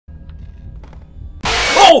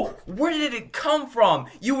Oh! Where did it come from?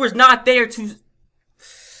 You was not there to...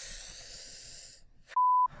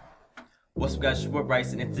 What's up, guys? It's your boy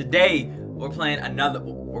Brysen, and today we're playing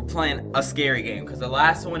a scary game because the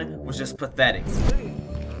last one was just pathetic. There's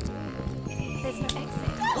no exit.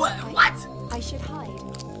 What? I should hide.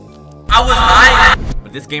 I was hiding.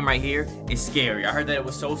 But this game right here is scary. I heard that it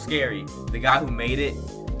was so scary. The guy who made it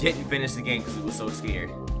didn't finish the game because he was so scared.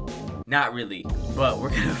 Not really, but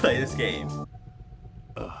we're gonna play this game.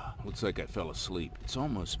 Looks like I fell asleep. It's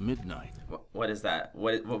almost midnight. What is that?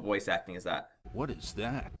 What voice acting is that? What is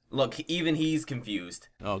that? Look, even he's confused.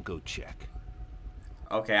 I'll go check.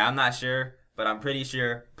 Okay, I'm not sure, but I'm pretty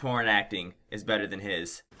sure porn acting is better than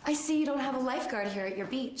his. I see you don't have a lifeguard here at your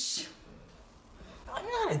beach. I'm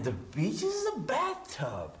not at the beach, this is a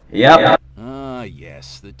bathtub. Yep. Ah,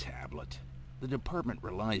 yes, the tablet. The department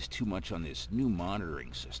relies too much on this new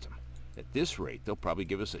monitoring system. At this rate, they'll probably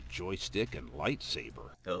give us a joystick and lightsaber.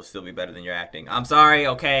 It'll still be better than your acting. I'm sorry,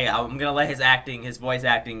 okay, I'm gonna let his voice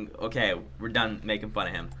acting, okay, we're done making fun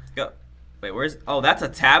of him. Go. Wait, where's, oh, that's a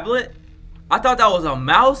tablet? I thought that was a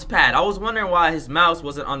mouse pad. I was wondering why his mouse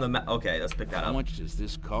wasn't on the okay, let's pick that up. How much does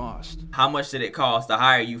this cost? How much did it cost to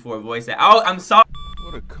hire you for a voice act? Oh, I'm sorry.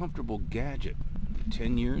 What a comfortable gadget. In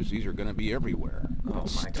 10 years, these are gonna be everywhere. Oh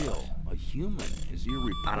my God. A human is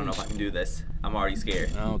irreplaceable. I don't know if I can do this. I'm already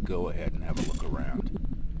scared. I'll go ahead and have a look around.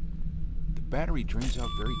 The battery drains out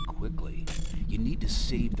very quickly. You need to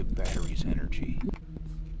save the battery's energy.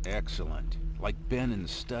 Excellent. Like Ben in the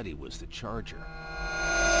study was the charger.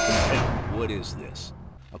 Hey, what is this?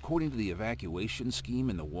 According to the evacuation scheme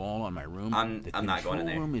in the wall on my room, I'm not going in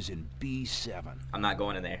there. The control room is in B7. I'm not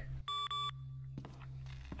going in there.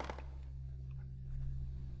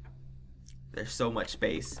 There's so much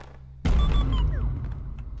space.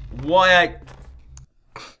 What?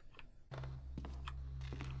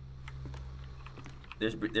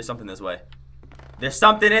 There's something this way. There's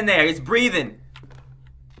something in there. It's breathing.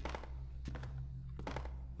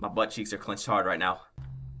 My butt cheeks are clenched hard right now.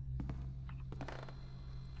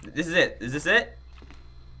 This is it. Is this it?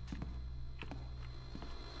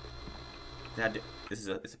 It's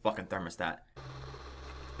a fucking thermostat.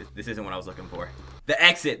 This isn't what I was looking for. The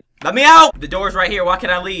exit. Let me out! The door's right here. Why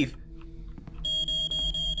can't I leave?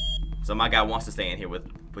 So my guy wants to stay in here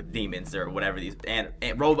with demons or whatever these and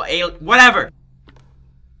robot whatever.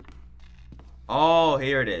 Oh,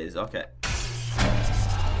 here it is. Okay.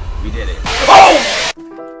 We did it. Oh!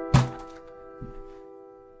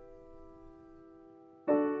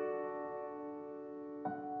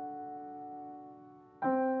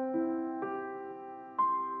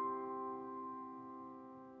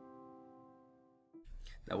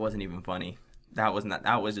 That wasn't even funny. That was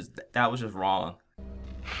just wrong.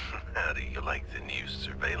 How do you like the new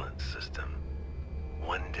surveillance system?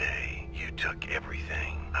 One day, you took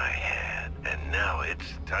everything I had, and now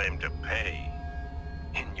it's time to pay.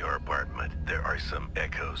 In your apartment, there are some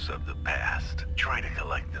echoes of the past. Try to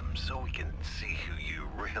collect them so we can see who you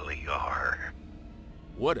really are.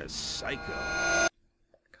 What a psycho. Gosh.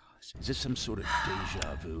 Is this some sort of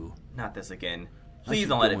deja vu? Not this again. Please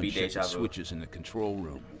don't let it be deja vu. Switches in the control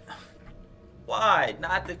room. Why?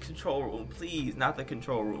 Not the control room. Please, not the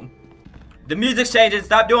control room. The music's changing.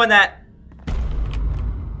 Stop doing that.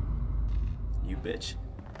 You bitch.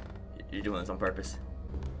 You're doing this on purpose.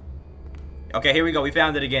 Okay, here we go. We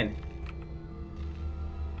found it again.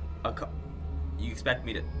 You expect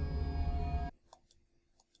me to...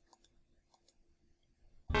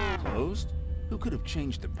 Closed? Who could have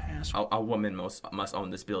changed the password? A woman must own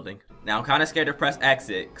this building. Now, I'm kind of scared to press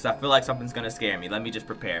exit because I feel like something's going to scare me. Let me just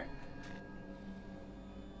prepare.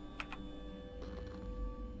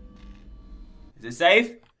 Is it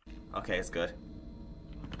safe? Okay, it's good.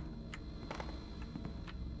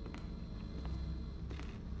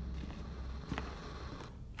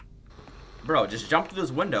 Bro, just jump through this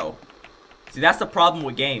window. See, that's the problem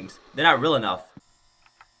with games. They're not real enough.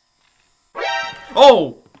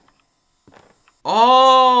 Oh!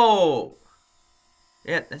 Oh!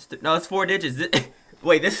 Yeah, no, it's 4 digits.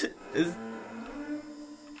 Wait, this is...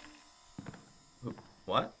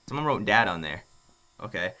 What? Someone wrote dad on there.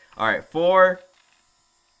 Okay. Alright, 4...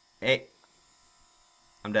 8...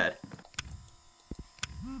 I'm dead.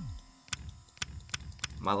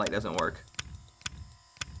 My light doesn't work.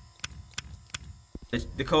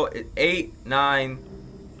 The code is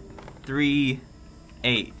 8938.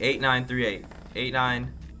 8938.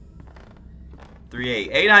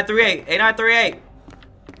 8938. 8938. 8938.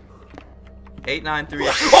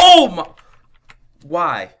 8938. Oh my!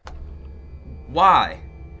 Why? Why?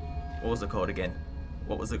 What was the code again?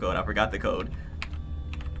 What was the code? I forgot the code.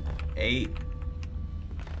 8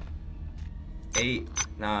 8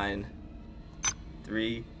 9,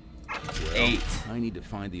 3, Well, 8. I need to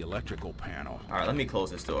find the electrical panel. Alright, let me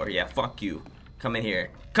close this door. Yeah, fuck you. Come in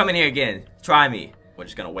here. Come in here again. Try me. We're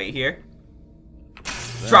just gonna wait here.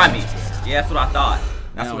 Try me. Yeah, that's what I thought.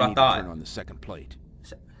 That's Now what I I need thought. to turn on the second plate.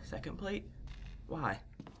 Second plate? Why?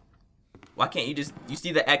 Why can't you just... You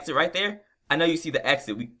see the exit right there? I know you see the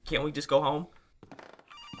exit. Can't we just go home?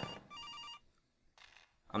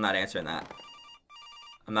 I'm not answering that.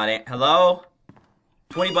 I'm not hello?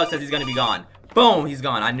 20 bucks says he's gonna be gone. Boom, he's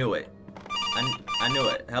gone. I knew it. I knew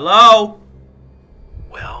it. Hello?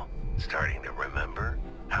 Well, starting to remember?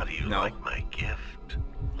 How do you No. like my gift?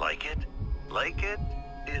 Like it? Like it?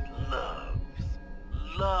 It loves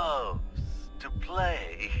to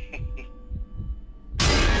play.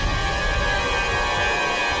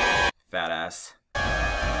 Fat ass.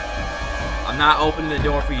 I'm not opening the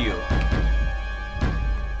door for you.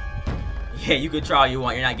 Yeah, you could try all you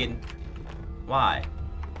want. You're not getting... Why?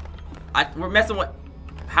 We're messing with...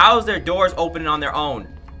 How is their doors opening on their own?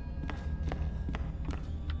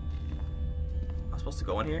 I'm supposed to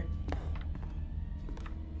go in here?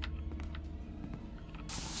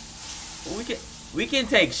 Well, we can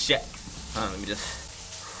take shit. Let me just...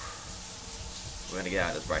 We're gonna get out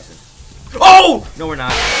of this, Bryson. Oh! No, we're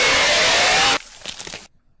not.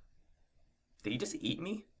 Did he just eat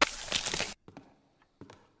me?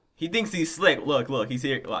 He thinks he's slick. Look, look, he's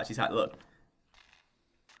here. Watch, he's hot. Look.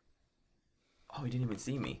 Oh, he didn't even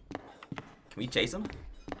see me. Can we chase him?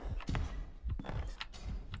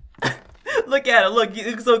 Look at him. Look,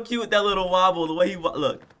 he's so cute with that little wobble. The way he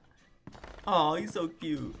look. Oh, he's so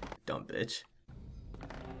cute. Dumb bitch.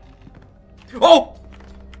 Oh!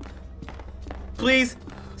 Please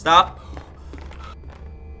stop.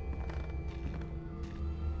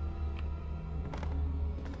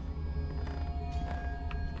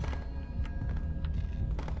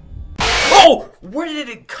 Oh! Where did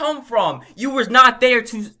it come from? You was not there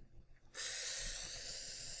to...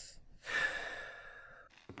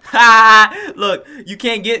 Ha! Look, you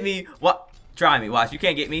can't get me. What? Try me. Watch. You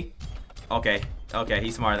can't get me. Okay. Okay,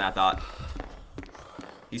 he's smarter than I thought.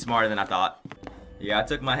 He's smarter than I thought. Yeah, I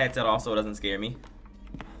took my headset off so it doesn't scare me.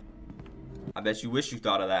 I bet you wish you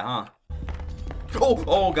thought of that, huh? Oh!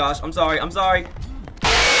 Oh, gosh. I'm sorry. I'm sorry.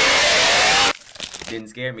 Didn't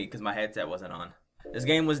scare me because my headset wasn't on. This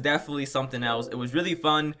game was definitely something else. It was really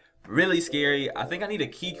fun, really scary. I think I need a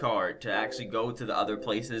key card to actually go to the other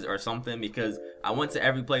places or something because I went to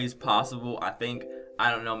every place possible. I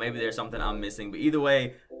don't know, maybe there's something I'm missing. But either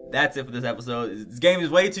way, that's it for this episode. This game is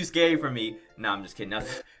way too scary for me. No, I'm just kidding.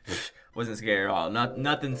 Nothing, wasn't scary at all.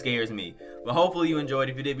 Nothing scares me. But hopefully you enjoyed.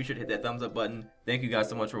 If you did, be sure to hit that thumbs up button. Thank you guys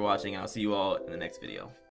so much for watching. I'll see you all in the next video.